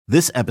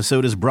This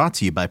episode is brought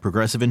to you by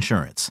Progressive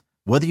Insurance.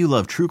 Whether you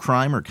love true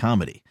crime or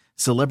comedy,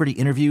 celebrity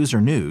interviews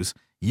or news,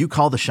 you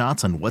call the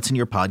shots on what's in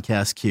your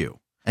podcast queue.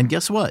 And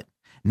guess what?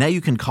 Now you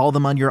can call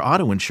them on your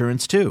auto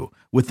insurance too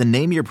with the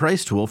Name Your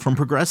Price tool from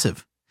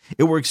Progressive.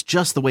 It works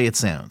just the way it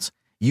sounds.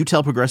 You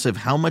tell Progressive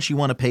how much you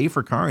want to pay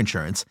for car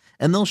insurance,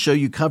 and they'll show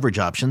you coverage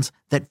options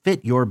that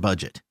fit your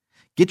budget.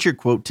 Get your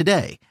quote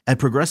today at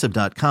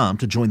Progressive.com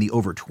to join the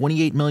over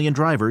 28 million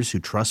drivers who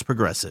trust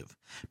Progressive.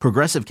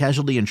 Progressive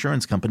Casualty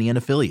Insurance Company and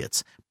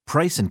Affiliates.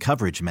 Price and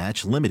coverage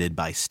match limited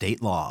by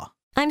state law.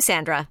 I'm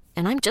Sandra,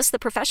 and I'm just the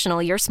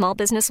professional your small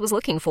business was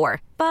looking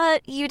for.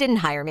 But you didn't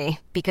hire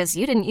me because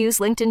you didn't use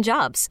LinkedIn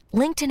Jobs.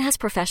 LinkedIn has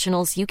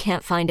professionals you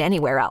can't find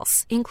anywhere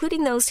else,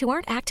 including those who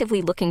aren't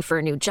actively looking for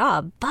a new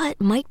job, but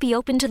might be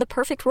open to the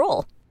perfect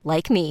role,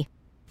 like me.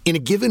 In a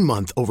given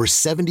month, over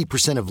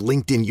 70% of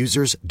LinkedIn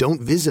users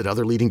don't visit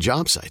other leading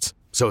job sites.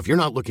 So if you're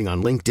not looking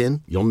on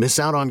LinkedIn, you'll miss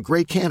out on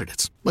great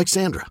candidates like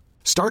Sandra.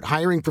 Start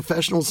hiring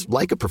professionals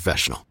like a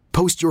professional.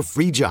 Post your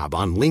free job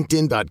on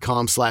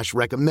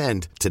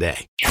linkedin.com/recommend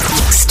today.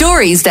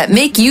 Stories that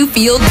make you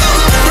feel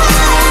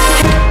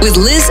with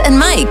Liz and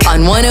Mike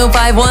on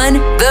 105.1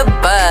 The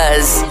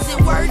Buzz. Is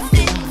it worth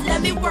it?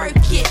 Let me work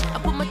it. I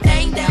put my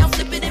thing down,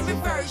 flip it and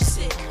reverse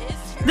it.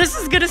 This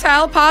is good as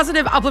hell.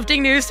 Positive,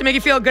 uplifting news to make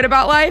you feel good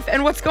about life.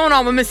 And what's going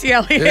on with Missy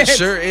Elliott? It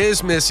sure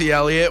is, Missy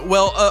Elliott.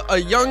 Well, a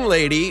young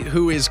lady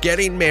who is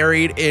getting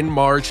married in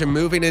March and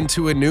moving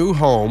into a new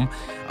home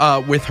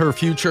with her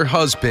future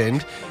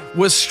husband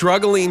was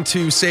struggling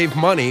to save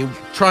money,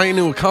 trying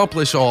to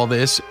accomplish all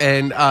this,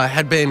 and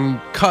had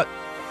been cut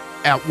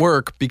at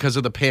work because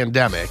of the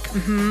pandemic.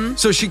 Mm-hmm.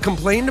 So she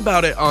complained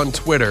about it on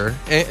Twitter,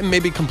 and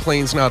maybe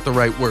complain's not the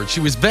right word. She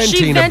was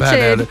venting about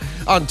it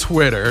on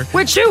Twitter.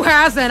 Which who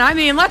hasn't? I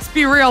mean, let's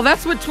be real.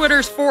 That's what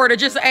Twitter's for, to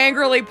just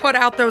angrily put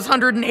out those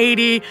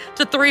 180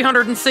 to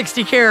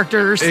 360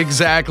 characters.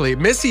 Exactly.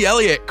 Missy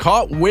Elliott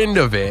caught wind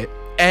of it,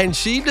 and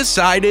she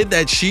decided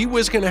that she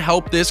was going to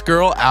help this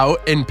girl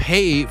out and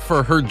pay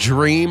for her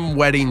dream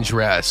wedding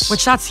dress.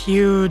 Which, that's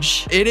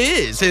huge. It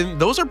is. And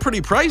those are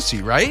pretty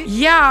pricey, right?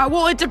 Yeah,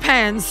 well, it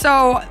depends.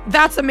 So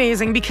that's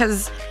amazing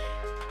because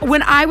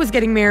when I was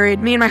getting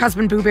married, me and my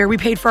husband, Boo Bear, we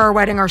paid for our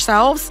wedding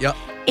ourselves. Yep.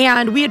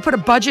 And we had put a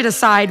budget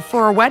aside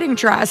for a wedding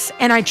dress,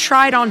 and I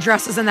tried on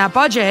dresses in that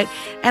budget,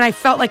 and I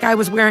felt like I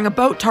was wearing a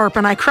boat tarp,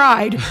 and I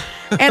cried.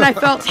 And I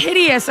felt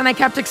hideous, and I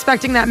kept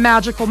expecting that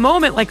magical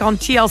moment, like on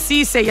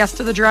TLC, Say Yes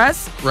to the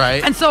Dress.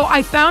 Right. And so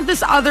I found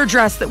this other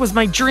dress that was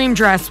my dream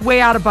dress,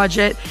 way out of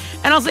budget,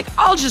 and I was like,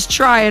 I'll just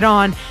try it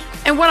on.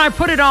 And when I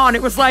put it on,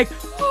 it was like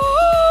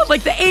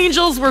the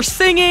angels were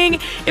singing.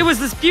 It was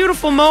this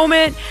beautiful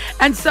moment.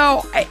 And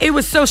so it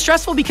was so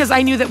stressful because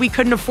I knew that we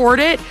couldn't afford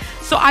it.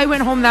 So I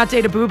went home that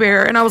day to Boo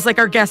Bear, and I was like,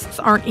 our guests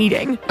aren't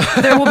eating.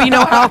 There will be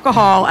no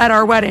alcohol at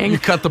our wedding. You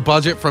cut the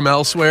budget from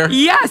elsewhere?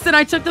 Yes, and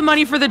I took the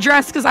money for the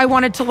dress because I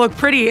wanted to look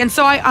pretty. And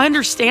so I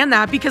understand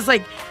that because,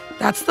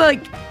 that's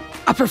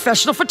a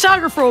professional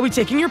photographer will be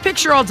taking your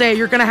picture all day.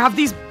 You're going to have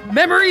these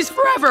memories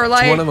forever.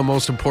 It's one of the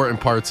most important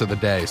parts of the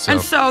day. And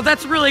so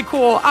that's really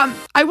cool.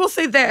 I will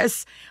say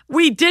this.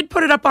 We did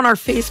put it up on our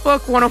Facebook,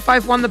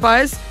 105.1 The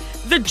Buzz.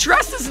 The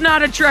dress is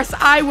not a dress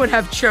I would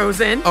have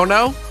chosen. Oh,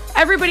 no?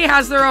 Everybody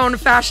has their own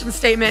fashion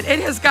statement. It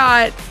has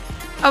got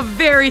a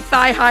very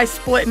thigh-high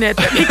split in it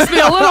that makes me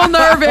a little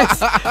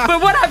nervous.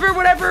 But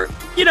whatever,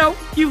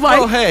 you like.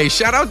 Oh, hey,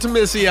 shout out to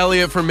Missy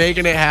Elliott for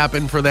making it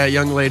happen for that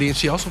young lady. And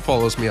she also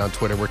follows me on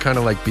Twitter. We're kind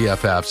of like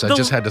BFFs. I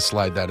just had to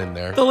slide that in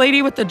there. The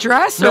lady with the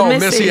dress or No,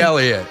 Missy? Missy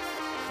Elliott.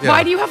 Yeah.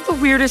 Why do you have the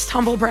weirdest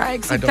humble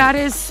brags? That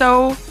is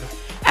so...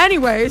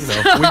 Anyways.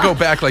 We go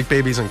back like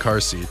babies in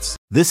car seats.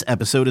 This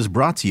episode is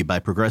brought to you by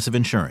Progressive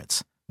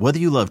Insurance. Whether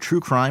you love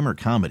true crime or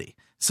comedy,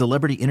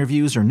 celebrity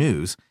interviews or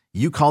news,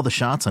 you call the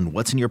shots on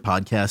what's in your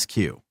podcast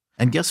queue.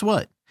 And guess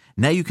what?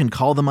 Now you can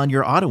call them on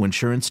your auto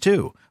insurance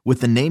too with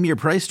the Name Your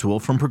Price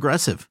tool from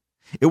Progressive.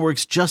 It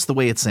works just the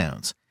way it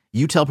sounds.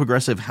 You tell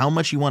Progressive how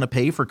much you want to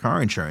pay for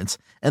car insurance,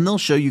 and they'll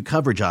show you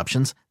coverage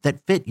options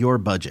that fit your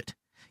budget.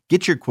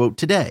 Get your quote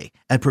today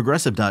at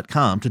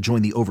Progressive.com to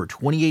join the over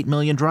 28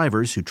 million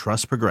drivers who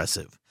trust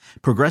Progressive.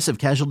 Progressive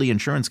Casualty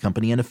Insurance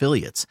Company and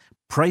Affiliates.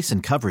 Price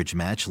and coverage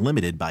match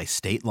limited by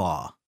state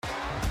law.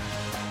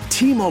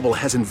 T-Mobile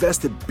has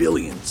invested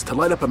billions to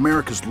light up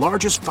America's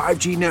largest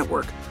 5G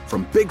network,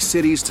 from big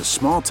cities to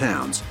small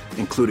towns,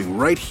 including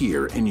right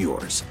here in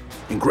yours.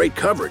 And great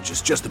coverage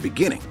is just the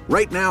beginning.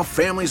 Right now,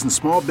 families and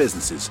small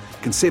businesses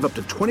can save up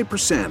to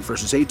 20%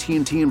 versus AT&T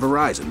and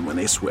Verizon when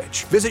they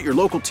switch. Visit your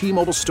local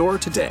T-Mobile store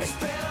today.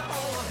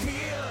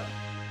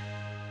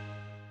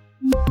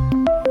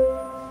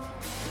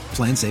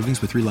 Plan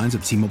savings with 3 lines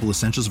of T-Mobile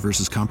Essentials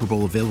versus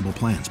comparable available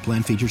plans.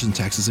 Plan features and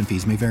taxes and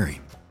fees may vary.